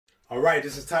All right,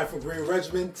 this is Ty from Green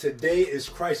Regimen. Today is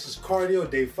Crisis Cardio,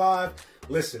 day 5.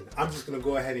 Listen, I'm just gonna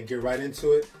go ahead and get right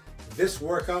into it. This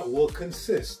workout will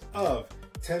consist of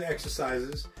 10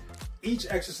 exercises, each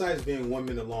exercise being 1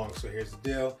 minute long. So here's the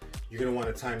deal. You're gonna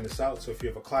wanna time this out. So if you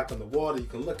have a clock on the wall that you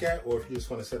can look at, or if you just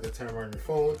wanna set the timer on your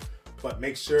phone, but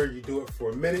make sure you do it for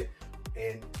a minute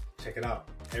and check it out.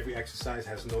 Every exercise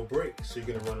has no break. So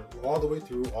you're gonna run it all the way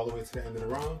through, all the way to the end of the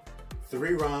round.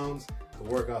 3 rounds, the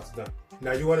workout's done.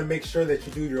 Now you wanna make sure that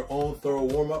you do your own thorough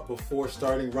warm up before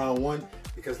starting round 1,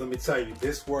 because let me tell you,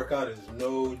 this workout is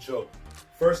no joke.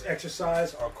 First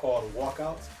exercise are called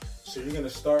walkouts. So you're gonna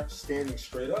start standing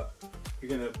straight up. You're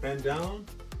gonna bend down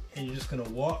and you're just gonna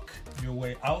walk your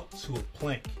way out to a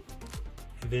plank.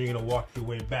 And then you're gonna walk your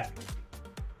way back.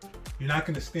 You're not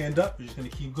gonna stand up, you're just gonna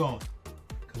keep going.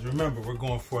 Because remember, we're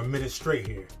going for a minute straight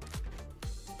here.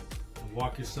 And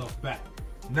walk yourself back.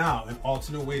 Now, an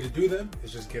alternate way to do them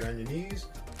is just get on your knees,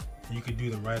 and you can do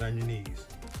them right on your knees.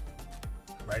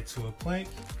 Right to a plank,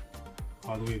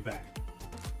 all the way back.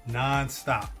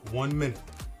 Non-stop, 1 minute.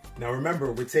 Now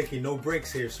remember, we're taking no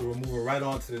breaks here, so we're moving right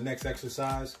on to the next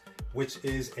exercise, which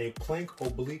is a plank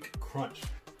oblique crunch.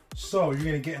 So you're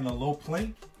gonna get in a low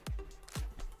plank,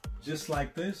 just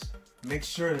like this. Make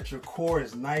sure that your core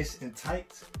is nice and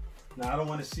tight. Now I don't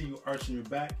wanna see you arching your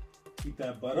back. Keep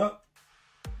that butt up.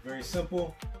 Very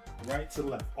simple, right to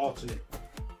left, alternate.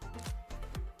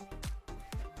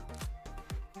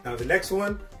 Now the next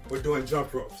one, we're doing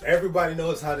jump ropes. Everybody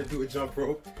knows how to do a jump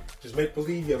rope. Just make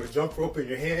believe you have a jump rope in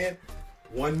your hand,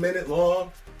 1 minute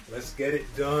long. Let's get it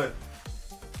done.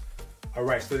 All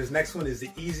right, so this next one is the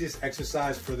easiest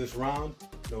exercise for this round.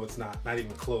 No, it's not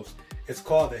even close. It's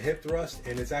called the hip thrust,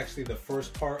 and it's actually the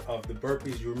first part of the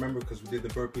burpees. You remember because we did the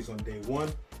burpees on day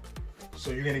 1. So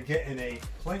you're gonna get in a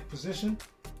plank position,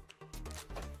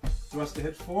 thrust the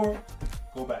hips forward,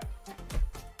 go back.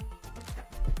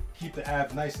 Keep the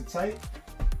abs nice and tight,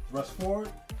 thrust forward,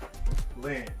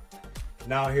 land.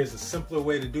 Now here's a simpler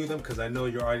way to do them, because I know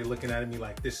you're already looking at me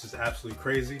like this is absolutely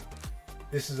crazy.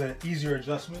 This is an easier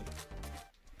adjustment.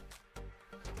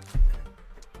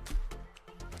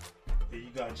 There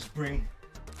you go, just bring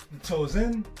the toes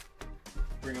in,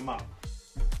 bring them out.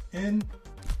 In,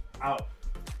 out.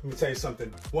 Let me tell you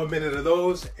something, 1 minute of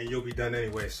those and you'll be done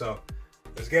anyway, so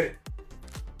let's get it.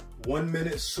 1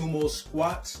 minute sumo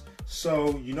squats.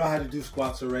 So you know how to do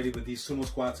squats already, but these sumo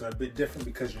squats are a bit different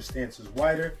because your stance is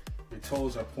wider, your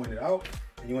toes are pointed out,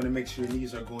 and you want to make sure your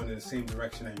knees are going in the same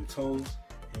direction as your toes,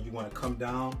 and you want to come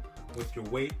down with your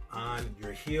weight on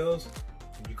your heels,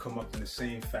 and you come up in the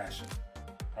same fashion.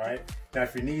 All right. Now,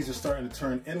 if your knees are starting to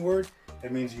turn inward,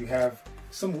 that means you have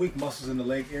some weak muscles in the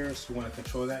leg area, so you want to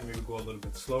control that. Maybe go a little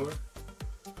bit slower.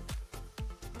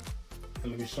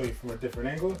 And let me show you from a different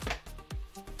angle.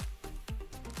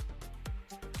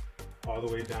 All the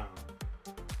way down.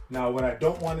 Now, what I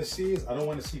don't want to see is I don't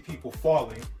want to see people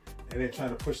falling and then trying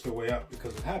to push their way up,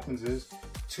 because what happens is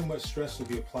too much stress will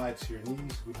be applied to your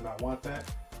knees. We do not want that,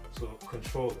 so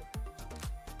control it.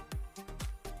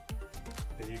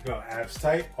 There you go, abs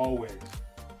tight always.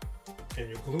 And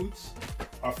your glutes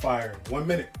are firing. 1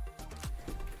 minute.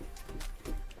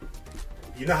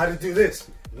 You know how to do this.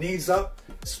 Knees up,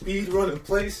 speed run in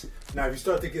place. Now if you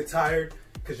start to get tired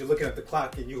because you're looking at the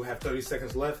clock and you have 30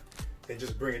 seconds left, then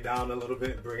just bring it down a little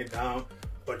bit, bring it down,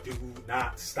 but do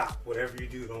not stop. Whatever you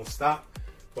do, don't stop.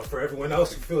 But for everyone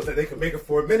else who feels that they can make it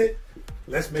for a minute,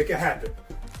 let's make it happen.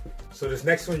 So this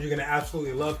next one you're gonna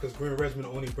absolutely love, because Green Regimen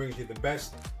only brings you the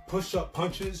best push-up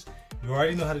punches. You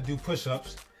already know how to do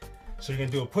push-ups. So you're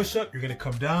gonna do a push-up, you're gonna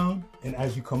come down, and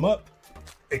as you come up,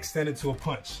 extend it to a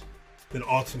punch, then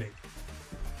alternate.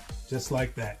 Just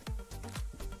like that.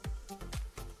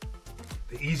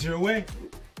 The easier way,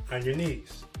 on your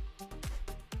knees.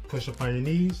 Push up on your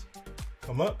knees,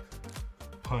 come up,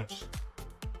 punch.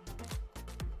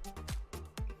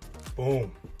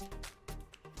 Boom.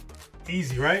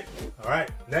 Easy, right? All right,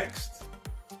 next,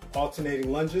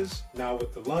 alternating lunges. Now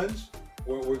with the lunge,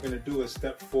 what we're gonna do is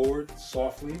step forward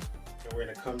softly, and we're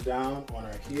gonna come down on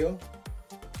our heel,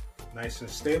 nice and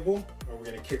stable, and we're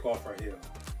gonna kick off our heel.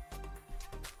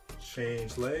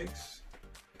 Change legs,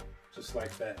 just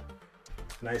like that.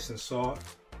 Nice and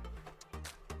soft.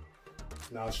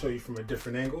 Now I'll show you from a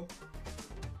different angle.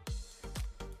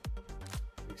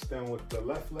 Extend with the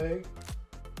left leg,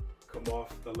 come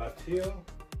off the left heel,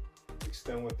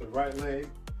 extend with the right leg,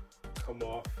 come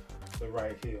off the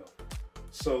right heel.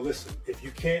 So listen, if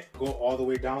you can't go all the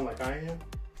way down like I am,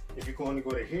 if you can only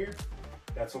go to here,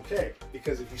 that's okay.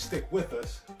 Because if you stick with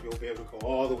us, you'll be able to go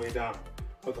all the way down.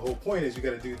 But the whole point is you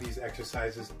gotta do these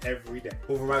exercises every day.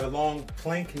 Moving right along,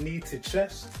 plank knee to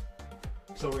chest.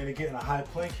 So we're gonna get in a high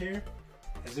plank here,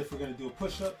 as if we're gonna do a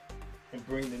push-up, and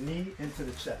bring the knee into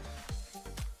the chest.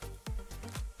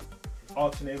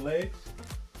 Alternate legs.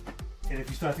 And if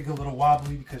you start to get a little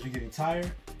wobbly because you're getting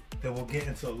tired, then we'll get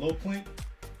into a low plank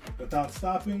without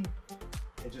stopping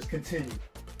and just continue.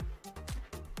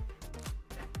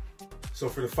 So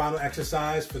for the final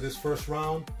exercise for this first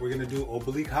round, we're gonna do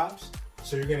oblique hops.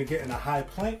 So you're gonna get in a high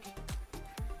plank.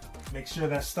 Make sure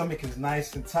that stomach is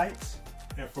nice and tight.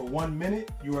 And for 1 minute,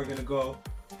 you are gonna go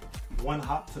 1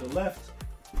 hop to the left,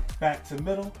 back to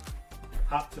middle,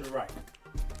 hop to the right.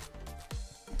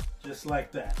 Just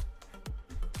like that.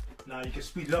 Now you can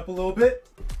speed it up a little bit.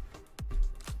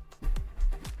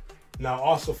 Now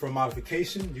also for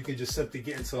modification, you can just simply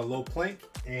get into a low plank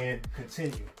and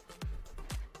continue.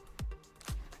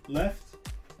 Left,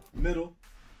 middle,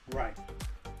 right,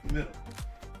 middle,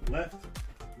 left,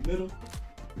 middle,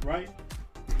 right,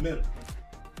 middle.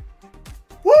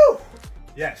 Woo!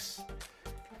 Yes.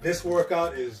 This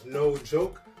workout is no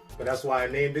joke, but that's why I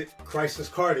named it Crisis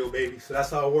Cardio, baby. So that's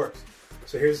how it works.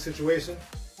 So here's the situation.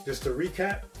 Just to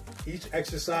recap, each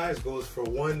exercise goes for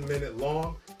 1 minute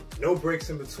long, no breaks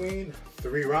in between,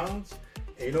 3 rounds.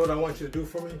 And you know what I want you to do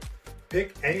for me?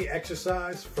 Pick any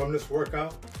exercise from this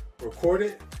workout, record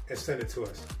it, and send it to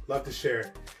us. Love to share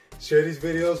it. Share these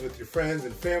videos with your friends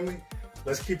and family.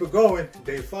 Let's keep it going.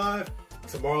 Day 5,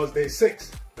 tomorrow's day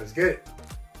 6. Let's get it.